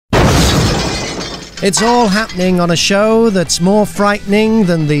It's all happening on a show that's more frightening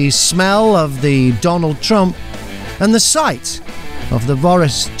than the smell of the Donald Trump and the sight of the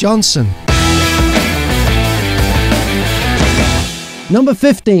Boris Johnson. Number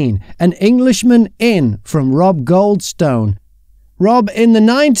 15, An Englishman In, from Rob Goldstone. Rob, in the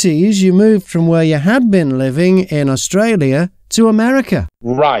 90s, you moved from where you had been living in Australia to America.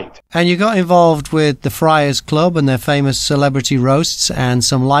 Right. And you got involved with the Friars Club and their famous celebrity roasts and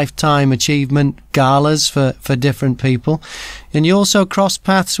some lifetime achievement galas for different people. And you also crossed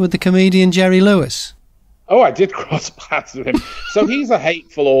paths with the comedian Jerry Lewis. Oh, I did cross paths with him. So he's a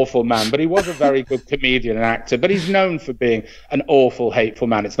hateful, awful man, but he was a very good comedian and actor. But he's known for being an awful, hateful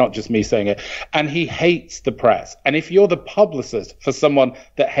man. It's not just me saying it. And he hates the press. And if you're the publicist for someone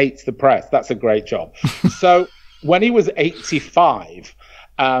that hates the press, that's a great job. So when he was 85,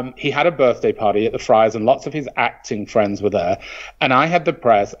 he had a birthday party at the Friars, and lots of his acting friends were there. And I had the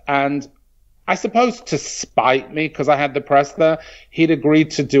press, and I suppose to spite me, because I had the press there, he'd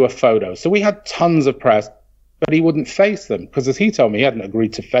agreed to do a photo. So we had tons of press, but he wouldn't face them, because as he told me, he hadn't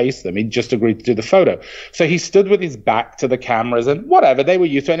agreed to face them. He'd just agreed to do the photo. So he stood with his back to the cameras, and whatever, they were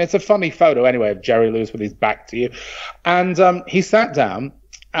used to it. And it's a funny photo anyway of Jerry Lewis with his back to you. And he sat down,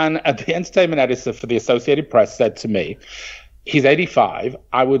 and the entertainment editor for the Associated Press said to me, he's 85.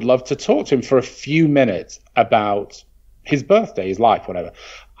 I would love to talk to him for a few minutes about his birthday, his life, whatever.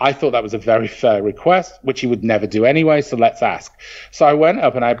 I thought that was a very fair request, which he would never do anyway, so let's ask. So I went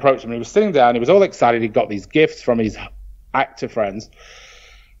up and I approached him. He was sitting down. He was all excited. He got these gifts from his actor friends.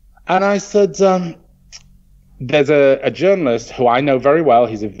 And I said, there's a journalist who I know very well.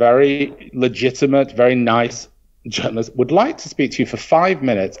 He's a very legitimate, very nice journalist. Would like to speak to you for 5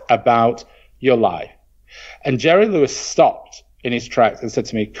 minutes about your life. And Jerry Lewis stopped in his tracks and said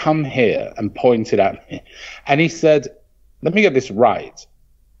to me, come here, and pointed at me. And he said, let me get this right.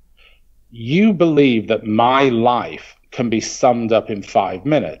 You believe that my life can be summed up in 5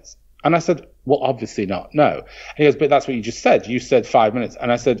 minutes? And I said, well, obviously not, no. And he goes, but that's what you just said. You said 5 minutes.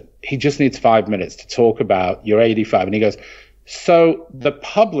 And I said, he just needs 5 minutes to talk about your 85. And he goes, so the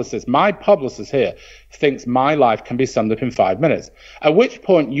publicist, my publicist here, thinks my life can be summed up in 5 minutes. At which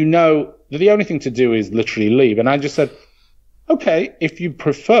point, you know, that the only thing to do is literally leave. And I just said, okay, if you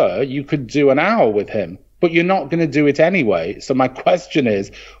prefer, you could do an hour with him, but you're not going to do it anyway. So my question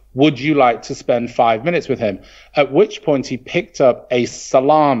is, would you like to spend 5 minutes with him? At which point he picked up a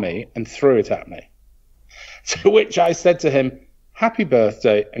salami and threw it at me. To which I said to him, happy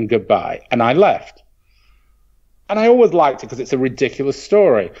birthday and goodbye. And I left. And I always liked it because it's a ridiculous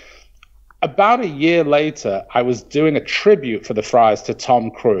story. About a year later, I was doing a tribute for the Friars to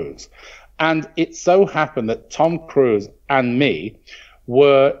Tom Cruise. And it so happened that Tom Cruise and me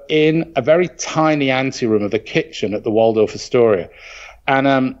were in a very tiny anteroom of the kitchen at the Waldorf Astoria.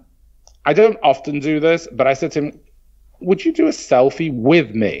 And I don't often do this, but I said to him, would you do a selfie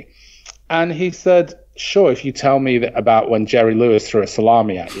with me? And he said, sure, if you tell me about when Jerry Lewis threw a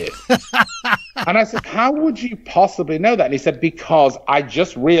salami at you. And I said, how would you possibly know that? And he said, because I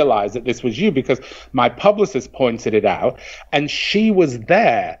just realized that this was you, because my publicist pointed it out, and she was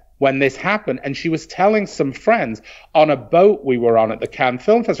there when this happened, and she was telling some friends on a boat we were on at the Cannes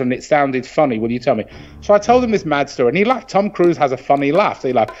Film Festival, and it sounded funny. Will you tell me? So I told him this mad story, and he laughed. Tom Cruise has a funny laugh, so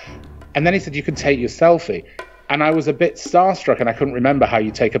he laughed. And then he said, you can take your selfie. And I was a bit starstruck, and I couldn't remember how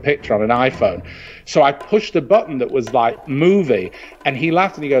you take a picture on an iPhone. So I pushed a button that was like movie, and he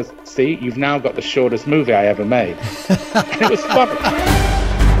laughed, and he goes, see, you've now got the shortest movie I ever made. And it was funny.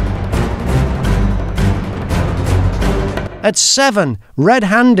 At 7, Red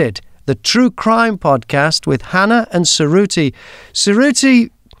Handed, the true crime podcast with Hannah and Suruthi.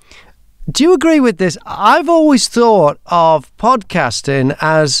 Suruthi, do you agree with this? I've always thought of podcasting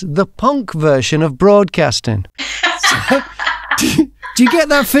as the punk version of broadcasting. So, do you get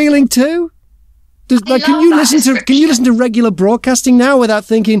that feeling too? Can you listen to regular broadcasting now without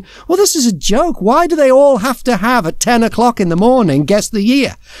thinking, well, this is a joke? Why do they all have to have at 10 o'clock in the morning guess the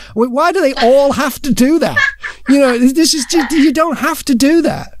year? Why do they all have to do that? You know, this is just, you don't have to do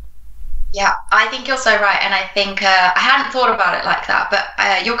that. Yeah, I think you're so right. And I think I hadn't thought about it like that,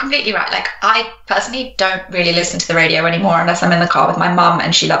 but you're completely right. Like, I personally don't really listen to the radio anymore unless I'm in the car with my mum,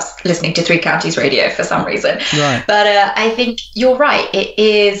 and she loves listening to Three Counties radio for some reason. Right. But I think you're right. It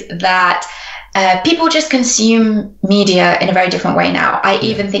is that people just consume media in a very different way now. I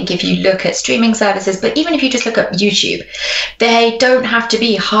even think if you look at streaming services, but even if you just look at YouTube, they don't have to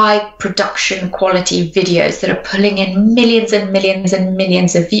be high production quality videos that are pulling in millions and millions and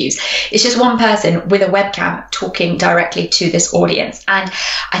millions of views. It's just one person with a webcam talking directly to this audience. And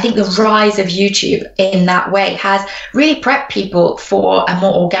I think the rise of YouTube in that way has really prepped people for a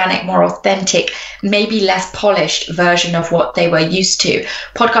more organic, more authentic, maybe less polished version of what they were used to.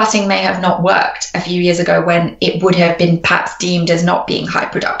 Podcasting may have not worked a few years ago when it would have been perhaps deemed as not being high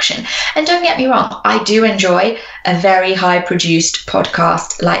production. And don't get me wrong, I do enjoy a very high produced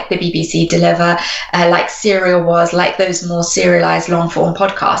podcast like the BBC Deliver, like Serial was, like those more serialized long form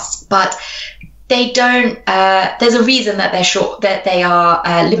podcasts. But they don't, there's a reason that they're short, that they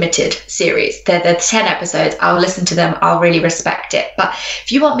are limited series. They're 10 episodes. I'll listen to them. I'll really respect it. But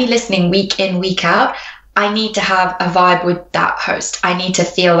if you want me listening week in, week out, I need to have a vibe with that host. I need to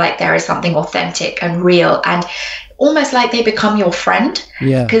feel like there is something authentic and real and almost like they become your friend.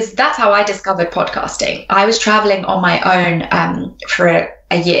 Yeah. Because that's how I discovered podcasting. I was traveling on my own for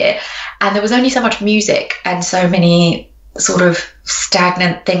a year, and there was only so much music and so many sort of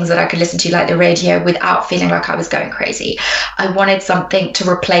stagnant things that I could listen to, like the radio, without feeling like I was going crazy. I wanted something to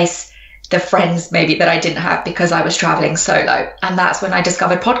replace the friends maybe that I didn't have because I was traveling solo. And that's when I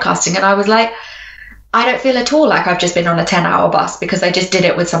discovered podcasting. And I was like, I don't feel at all like I've just been on a 10-hour bus because I just did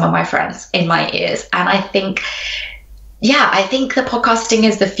it with some of my friends in my ears. And I think, I think the podcasting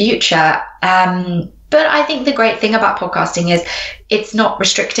is the future. But I think the great thing about podcasting is it's not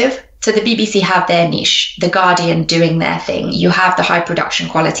restrictive. So the BBC have their niche, The Guardian doing their thing. You have the high production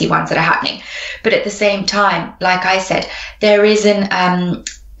quality ones that are happening. But at the same time, like I said, there isn't...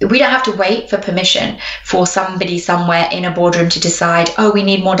 we don't have to wait for permission for somebody somewhere in a boardroom to decide, oh, we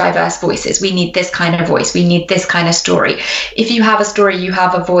need more diverse voices. We need this kind of voice. We need this kind of story. If you have a story, you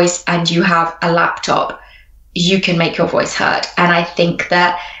have a voice, and you have a laptop, you can make your voice heard. And I think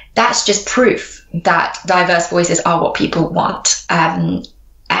that that's just proof that diverse voices are what people want.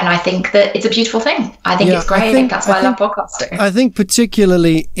 And I think that it's a beautiful thing. I think it's great. I think that's why I love podcasting. I think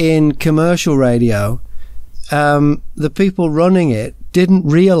particularly in commercial radio, the people running it didn't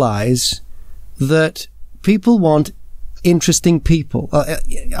realize that people want interesting people.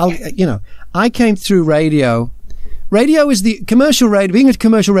 I came through radio. Radio is the commercial radio. Being a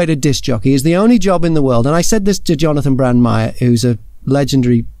commercial radio disc jockey is the only job in the world. And I said this to Jonathan Brandmeier, who's a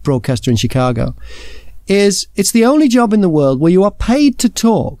legendary broadcaster in Chicago, it's the only job in the world where you are paid to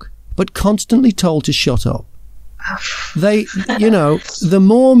talk, but constantly told to shut up. They, the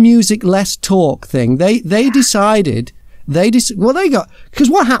more music, less talk thing, they decided, because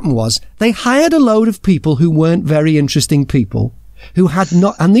what happened was they hired a load of people who weren't very interesting people,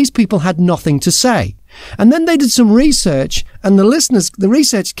 and these people had nothing to say. And then they did some research, and the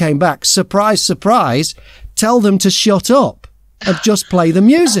research came back, surprise, surprise, tell them to shut up and just play the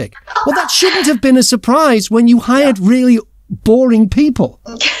music. Well, that shouldn't have been a surprise when you hired really boring people.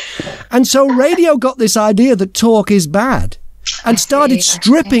 And so radio got this idea that talk is bad and started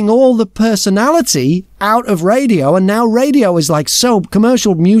stripping all the personality out of radio. And now radio is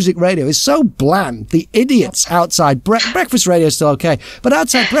commercial music radio is so bland. The idiots outside breakfast radio is still okay, but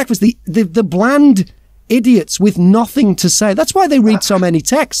outside breakfast, the bland idiots with nothing to say. That's why they read so many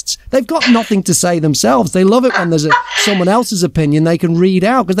texts. They've got nothing to say themselves. They love it when there's someone else's opinion they can read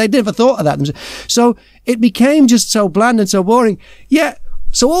out because they never thought of that themselves. So it became just so bland and so boring. Yeah.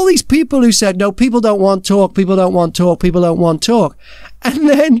 So all these people who said, no, people don't want talk, people don't want talk, people don't want talk. And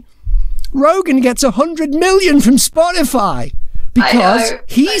then Rogan gets 100 million from Spotify because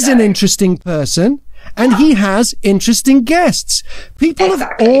he's an interesting person. And he has interesting guests. People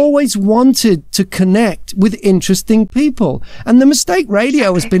have always wanted to connect with interesting people. And the mistake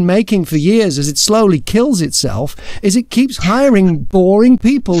radio has been making for years as it slowly kills itself is it keeps hiring boring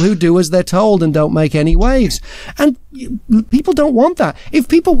people who do as they're told and don't make any waves. And people don't want that. If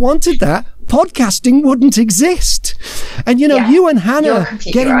people wanted that, podcasting wouldn't exist. And, you and Hannah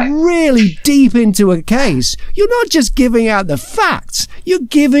getting really deep into a case, you're not just giving out the facts, you're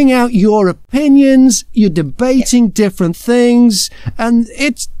giving out your opinions, you're debating different things, and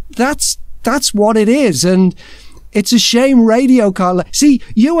that's what it is. And it's a shame radio can't. See,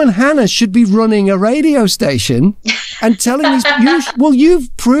 you and Hannah should be running a radio station and telling these.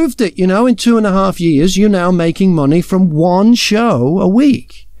 You've proved it. In 2.5 years, you're now making money from one show a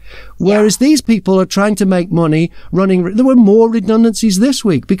week. Whereas these people are trying to make money running. There were more redundancies this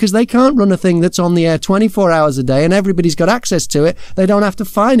week because they can't run a thing that's on the air 24 hours a day and everybody's got access to it. They don't have to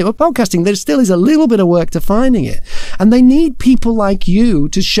find it. With podcasting, there still is a little bit of work to finding it. And they need people like you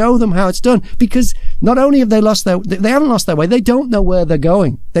to show them how it's done, because not only have they haven't lost their way, they don't know where they're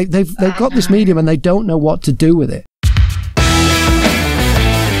going. They've got this medium and they don't know what to do with it.